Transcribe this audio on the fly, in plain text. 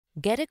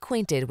Get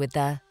acquainted with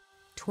the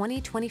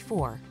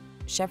 2024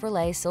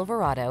 Chevrolet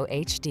Silverado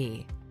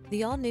HD.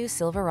 The all-new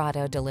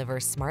Silverado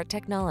delivers smart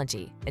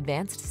technology,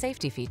 advanced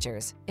safety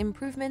features,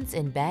 improvements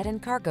in bed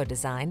and cargo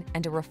design,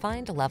 and a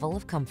refined level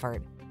of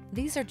comfort.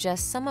 These are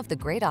just some of the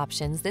great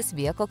options this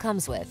vehicle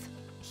comes with: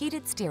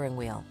 heated steering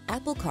wheel,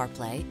 Apple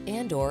CarPlay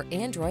and/or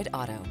Android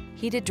Auto,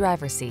 heated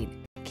driver's seat,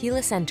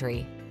 keyless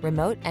entry,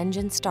 remote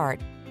engine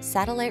start,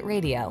 satellite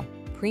radio,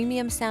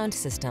 premium sound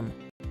system,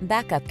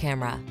 backup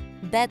camera,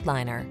 bed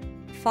liner,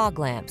 fog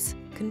lamps.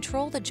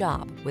 Control the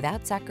job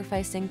without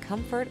sacrificing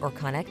comfort or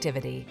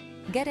connectivity.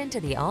 Get into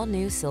the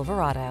all-new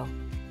Silverado.